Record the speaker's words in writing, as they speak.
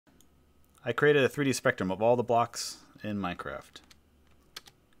I created a 3D spectrum of all the blocks in Minecraft.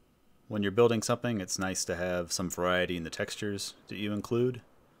 When you're building something, it's nice to have some variety in the textures that you include.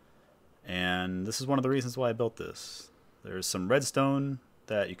 And this is one of the reasons why I built this. There's some redstone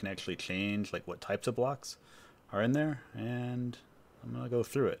that you can actually change, like what types of blocks are in there, and I'm going to go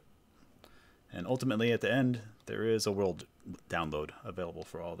through it. And ultimately, at the end, there is a world download available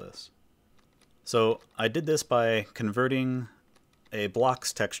for all this. So I did this by converting a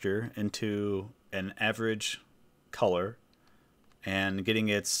block's texture into an average color and getting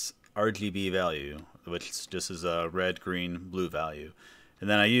its RGB value, which just is a red, green, blue value. And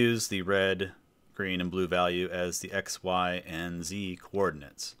then I use the red, green, and blue value as the X, Y, and Z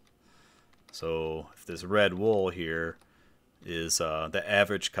coordinates. So if this red wool here is the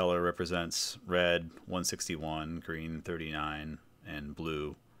average color represents red 161, green 39, and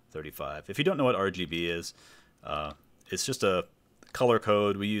blue 35. If you don't know what RGB is, it's just a color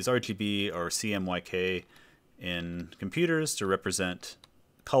code. We use RGB or CMYK in computers to represent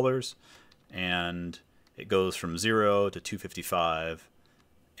colors, and it goes from 0 to 255,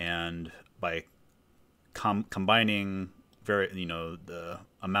 and by combining the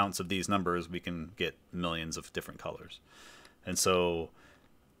amounts of these numbers, we can get millions of different colors. And so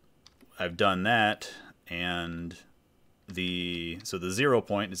I've done that, and the 0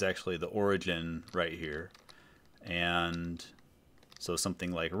 point is actually the origin right here, and so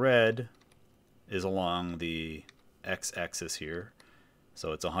something like red is along the x-axis here,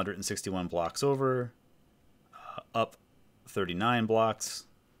 so it's 161 blocks over, up 39 blocks,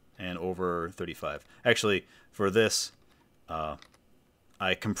 and over 35. Actually, for this,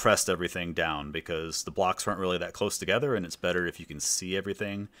 I compressed everything down because the blocks weren't really that close together, and it's better if you can see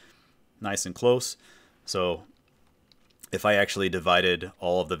everything nice and close. So if I actually divided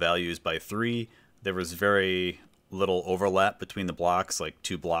all of the values by 3, there was very little overlap between the blocks. Like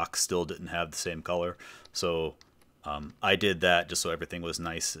 2 blocks still didn't have the same color. So I did that just so everything was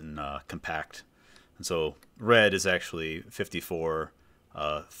nice and compact. And so red is actually 54,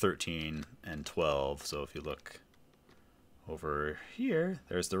 13, and 12. So if you look over here,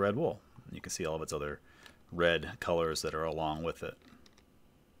 there's the red wool. You can see all of its other red colors that are along with it.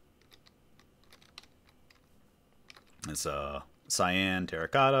 It's cyan,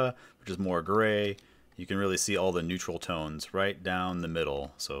 terracotta, which is more gray. You can really see all the neutral tones right down the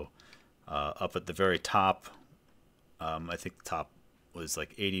middle. So up at the very top, I think the top was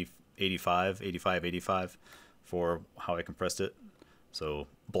like 85 for how I compressed it. So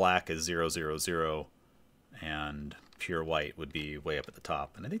black is 000, and pure white would be way up at the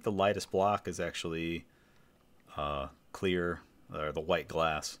top. And I think the lightest block is actually clear, or the white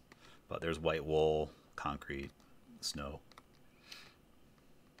glass. But there's white wool, concrete, snow.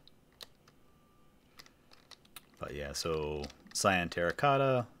 But yeah, so cyan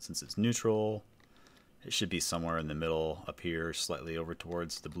terracotta, since it's neutral, it should be somewhere in the middle up here, slightly over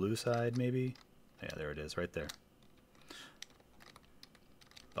towards the blue side maybe. Yeah, there it is right there.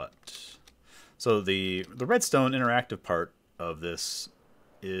 But so the redstone interactive part of this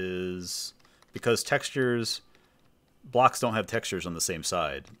is because blocks don't have textures on the same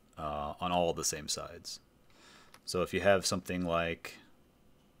side, on all the same sides. So if you have something like,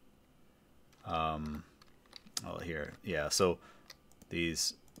 here, yeah, so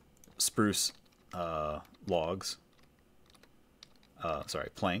these spruce planks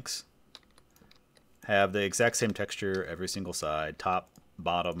have the exact same texture every single side, top,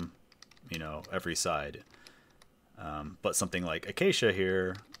 bottom, every side. But something like acacia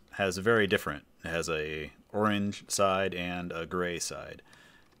here has a very different. It has a orange side and a gray side.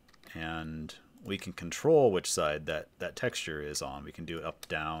 And we can control which side that texture is on. We can do it up,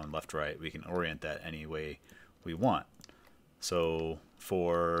 down, left, right. We can orient that any way we want. So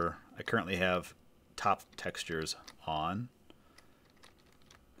I currently have top textures on.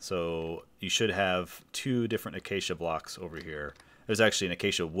 So you should have 2 different acacia blocks over here. There's actually an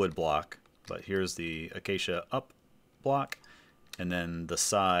acacia wood block, but here's the acacia up block, and then the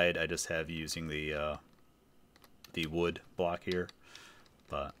side I just have using the wood block here.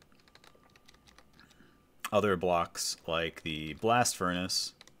 But other blocks like the blast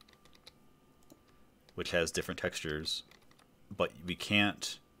furnace, which has different textures, but we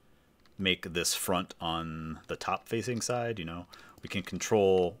can't make this front on the top facing side. We can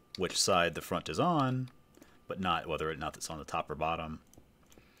control which side the front is on, but not whether or not it's on the top or bottom.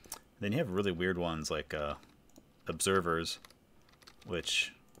 Then you have really weird ones like observers,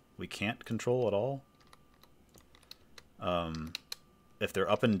 which we can't control at all. If they're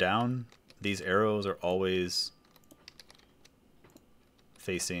up and down, these arrows are always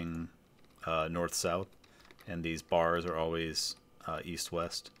facing north-south, and these bars are always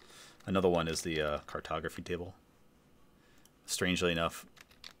east-west. Another one is the cartography table. Strangely enough,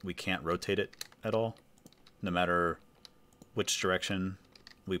 we can't rotate it at all. No matter which direction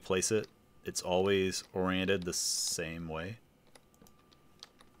we place it, it's always oriented the same way.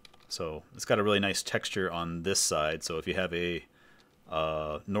 So it's got a really nice texture on this side. So if you have a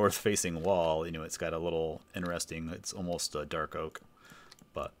north-facing wall, you know, it's got a little interesting, it's almost a dark oak.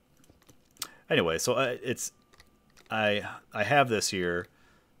 But anyway, so I have this here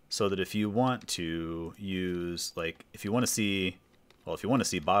so that if you want to use, like, if you want to see, well, if you want to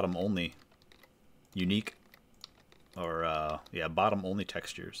see bottom only unique, or yeah, bottom only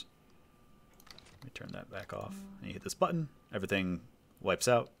textures. Let me turn that back off. And you hit this button, everything wipes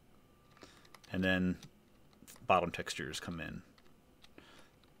out, and then bottom textures come in.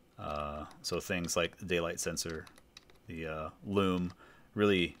 So things like the daylight sensor, the loom,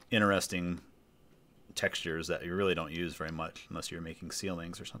 really interesting textures that you really don't use very much unless you're making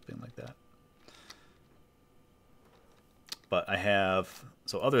ceilings or something like that. But I have,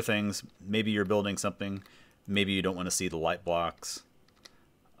 so other things, maybe you're building something, maybe you don't want to see the light blocks,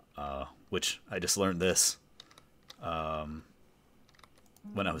 which I just learned this when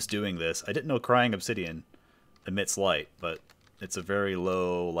I was doing this. I didn't know crying obsidian emits light, but it's a very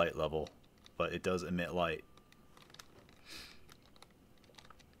low light level, but it does emit light.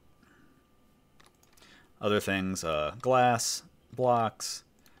 Other things, glass blocks,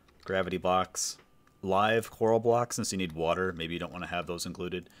 gravity blocks, live coral blocks, since you need water, maybe you don't want to have those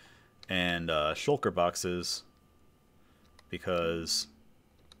included, and shulker boxes, because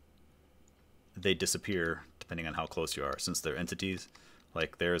they disappear depending on how close you are, since they're entities.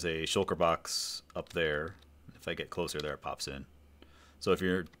 Like there's a shulker box up there. If I get closer there, it pops in. So if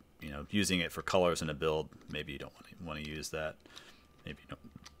you're, you know, using it for colors in a build, maybe you don't want to use that.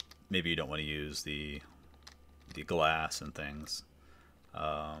 Maybe you don't want to use the glass and things.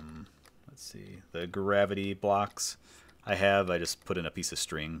 Let's see, the gravity blocks I just put in a piece of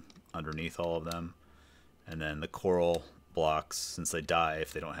string underneath all of them, and then the coral blocks, since they die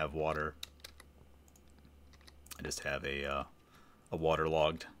if they don't have water, I just have a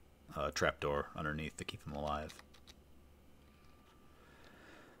waterlogged trapdoor underneath to keep them alive.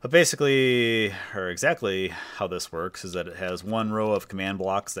 But basically, or exactly how this works, is that it has one row of command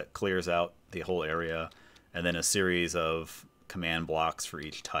blocks that clears out the whole area, and then a series of command blocks for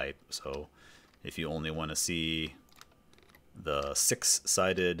each type. So if you only want to see the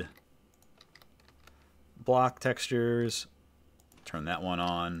 6-sided block textures, turn that one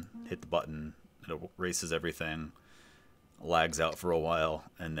on, hit the button, it erases everything, lags out for a while,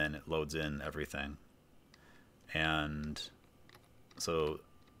 and then it loads in everything. And so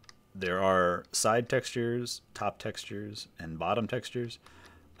there are side textures, top textures, and bottom textures.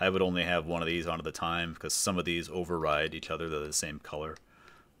 I would only have one of these on at a time because some of these override each other. They're the same color.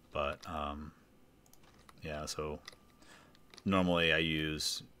 But yeah, so normally I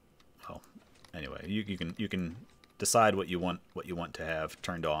use, well, anyway, you can decide what you want to have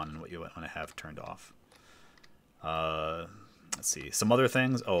turned on and what you want to have turned off. Let's see, some other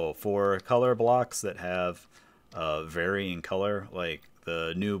things. Oh, for color blocks that have varying color, like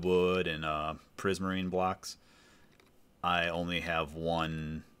the new wood and prismarine blocks, I only have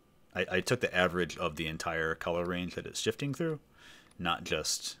one. I took the average of the entire color range that it's shifting through, not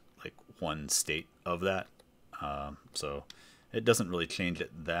just like one state of that. So it doesn't really change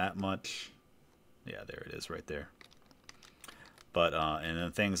it that much. Yeah, there it is right there. But and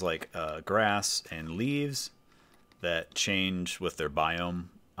then things like grass and leaves that change with their biome,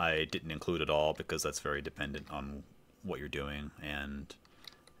 I didn't include at all because that's very dependent on what you're doing, and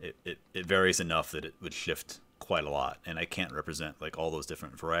it varies enough that it would shift quite a lot, and I can't represent like all those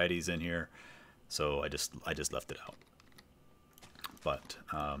different varieties in here, so I just left it out. But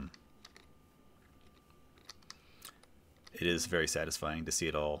it is very satisfying to see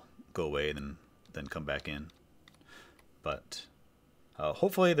it all go away and then come back in. But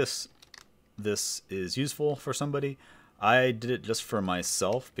hopefully this is useful for somebody. I did it just for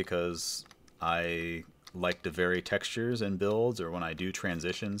myself because I like to vary textures and builds, or when I do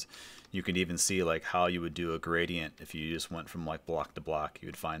transitions. You can even see like how you would do a gradient if you just went from like block to block. You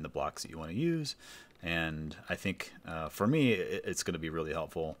would find the blocks that you want to use, and I think for me it's going to be really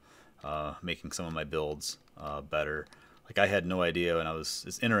helpful making some of my builds better. Like I had no idea when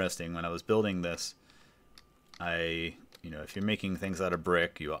it's interesting when I was building this. If you're making things out of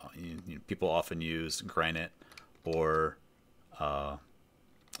brick, people often use granite or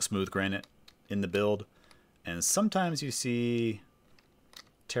smooth granite in the build, and sometimes you see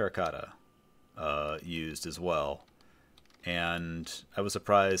terracotta used as well. And I was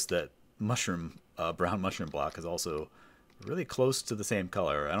surprised that brown mushroom block is also really close to the same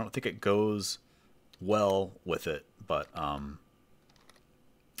color. I don't think it goes well with it, but I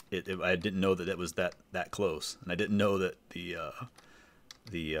didn't know that it was that close, and I didn't know that the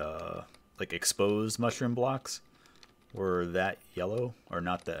like exposed mushroom blocks were that yellow, or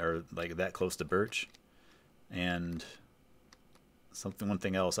not that, or like that close to birch. And one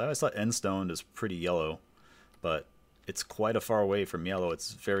thing else, I always thought end stone is pretty yellow, but it's quite a far away from yellow.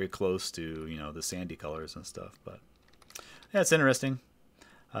 It's very close to, you know, the sandy colors and stuff. But yeah, it's interesting.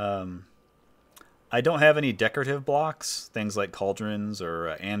 I don't have any decorative blocks, things like cauldrons or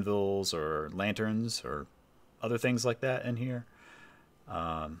anvils or lanterns or other things like that in here.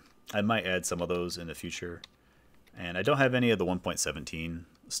 I might add some of those in the future. And I don't have any of the 1.17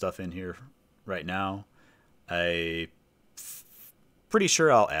 stuff in here right now. Pretty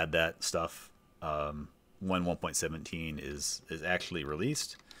sure I'll add that stuff when 1.17 is actually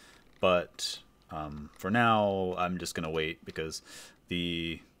released. But for now, I'm just going to wait because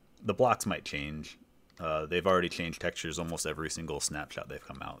the blocks might change. They've already changed textures almost every single snapshot they've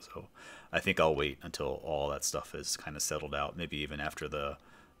come out. So I think I'll wait until all that stuff is kind of settled out. Maybe even after the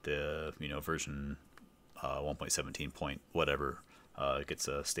you know, version 1.17 point whatever gets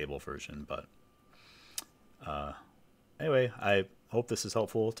a stable version. But anyway, I hope this is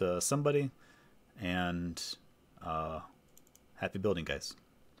helpful to somebody, and happy building, guys.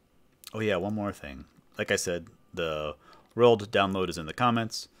 Oh yeah, one more thing. Like I said, the world download is in the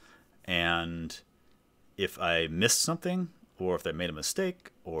comments, and if I missed something, or if I made a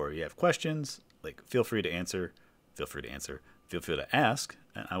mistake, or you have questions, like feel free to answer, feel free to ask,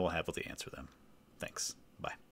 and I will happily answer them. Thanks. Bye.